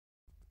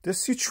The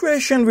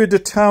situation with the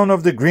town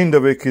of the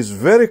Grindavík is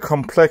very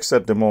complex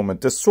at the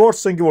moment. The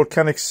Svartsengi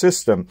volcanic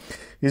system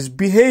is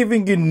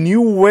behaving in new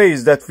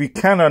ways that we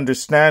can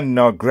understand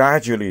now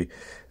gradually,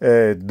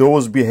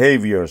 those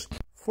behaviors.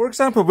 For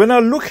example, when I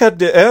look at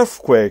the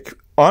earthquake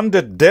on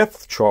the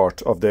depth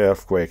chart of the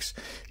earthquakes,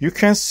 you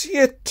can see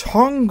a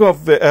tongue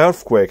of the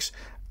earthquakes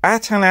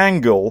at an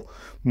angle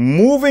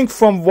moving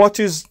from what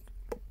is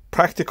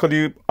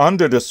practically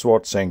under the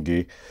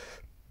Svartsengi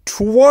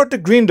toward the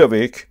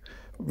Grindavík.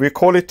 We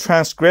call it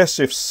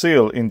transgressive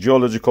sill in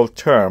geological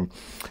term.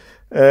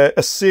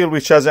 A sill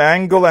which has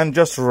angle and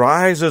just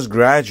rises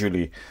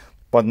gradually,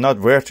 but not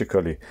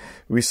vertically.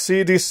 We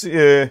see this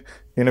in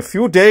a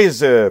few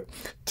days,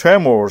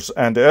 tremors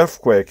and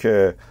earthquake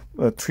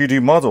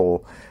 3D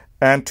model.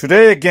 And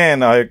today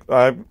again, I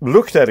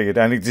looked at it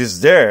and it is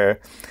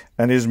there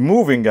and is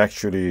moving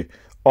actually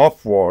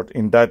upward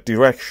in that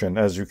direction,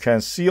 as you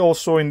can see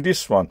also in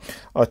this one.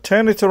 I'll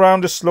turn it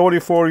around slowly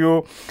for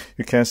you.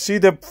 You can see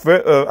the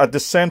at the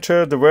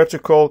center, the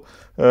vertical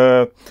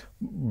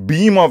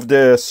beam of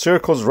the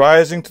circles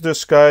rising to the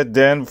sky.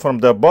 Then from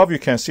the above, you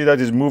can see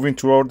that it's moving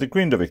toward the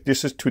Grindavík.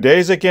 This is 2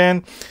 days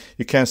again.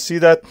 You can see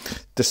that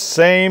the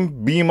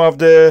same beam of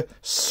the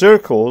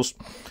circles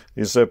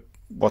is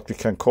what we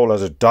can call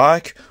as a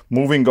dike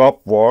moving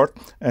upward,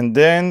 and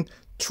then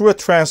through a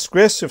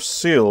transgressive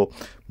sill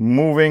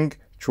moving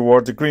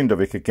toward the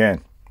Grindavík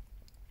again.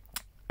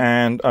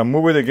 And I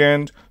move it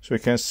again so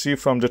you can see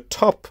from the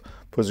top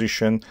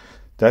position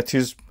that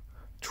is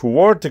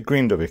toward the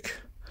Grindavík.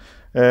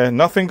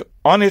 Nothing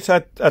on it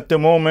at the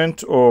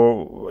moment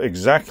or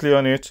exactly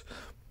on it,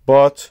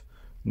 but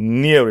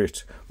near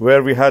it,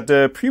 where we had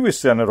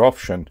previously an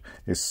eruption,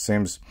 it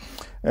seems.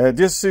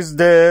 This is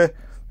the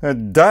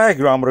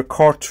diagram or a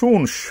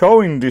cartoon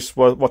showing this,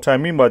 what I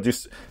mean by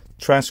this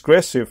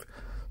transgressive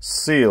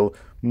sill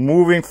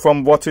moving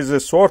from what is a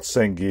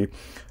Svartsengi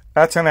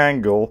at an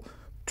angle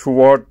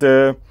toward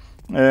the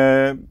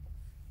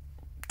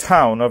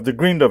town of the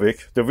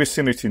Grindavík, the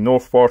vicinity,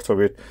 north part of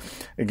it.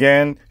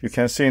 Again, you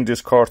can see in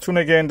this cartoon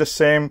again the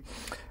same.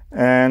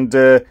 And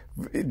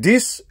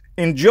this,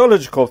 in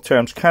geological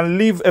terms, can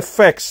leave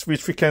effects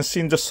which we can see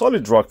in the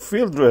solid rock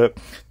field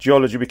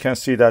geology. We can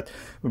see that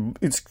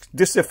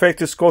this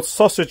effect is called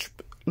sausage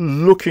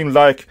looking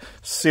like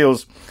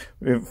sills.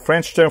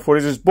 French term for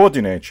it is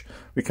bodinage.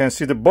 We can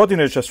see the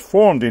bodinage has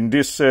formed in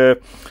this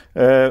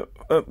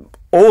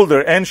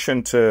older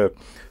ancient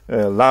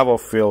lava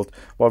field.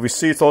 Well, we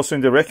see it also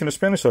in the Verkís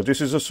Peninsula. This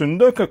is a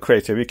Sundoka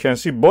crater. We can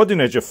see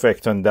bodinage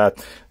effect on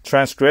that,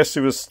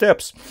 transgressive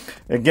steps.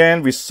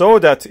 Again, we saw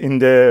that in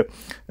the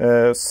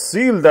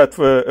sill that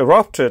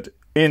erupted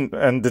in,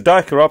 and the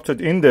dike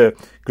erupted in the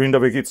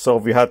Grindavík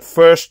itself. We had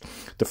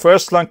the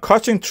first line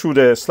cutting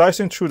through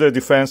slicing through the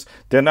defense,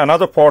 then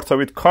another part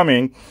of it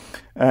coming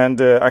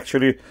and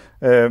actually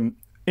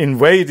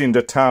invading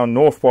the town,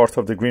 north part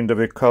of the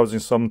Grindavík, causing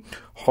some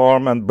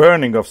harm and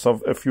burning of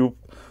a few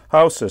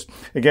houses.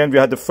 Again, we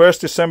had the 1st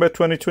December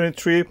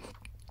 2023.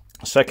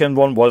 Second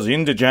one was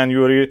in the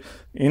January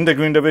in the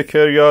Grindavík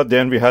area.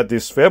 Then we had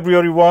this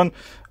February one.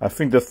 I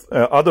think the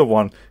other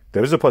one,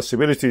 there is a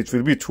possibility it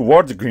will be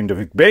toward the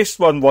Grindavík.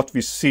 Based on what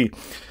we see,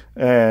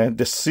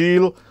 the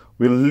sill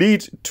will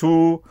lead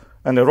to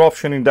an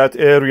eruption in that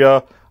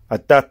area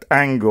at that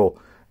angle.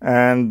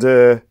 And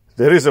there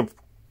is a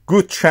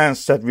good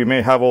chance that we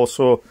may have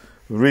also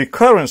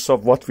recurrence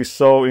of what we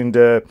saw in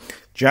the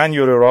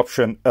January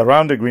eruption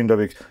around the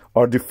Grindavík.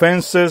 Our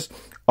defenses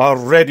are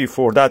ready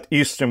for that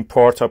eastern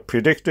part. I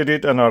predicted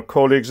it, and our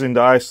colleagues in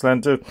the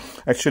Iceland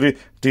actually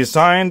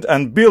designed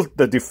and built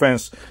the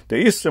defense, the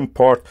eastern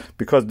part,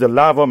 because the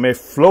lava may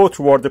flow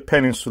toward the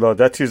peninsula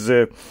that is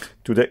to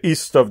the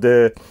east of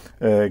the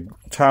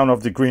town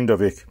of the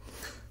Grindavík.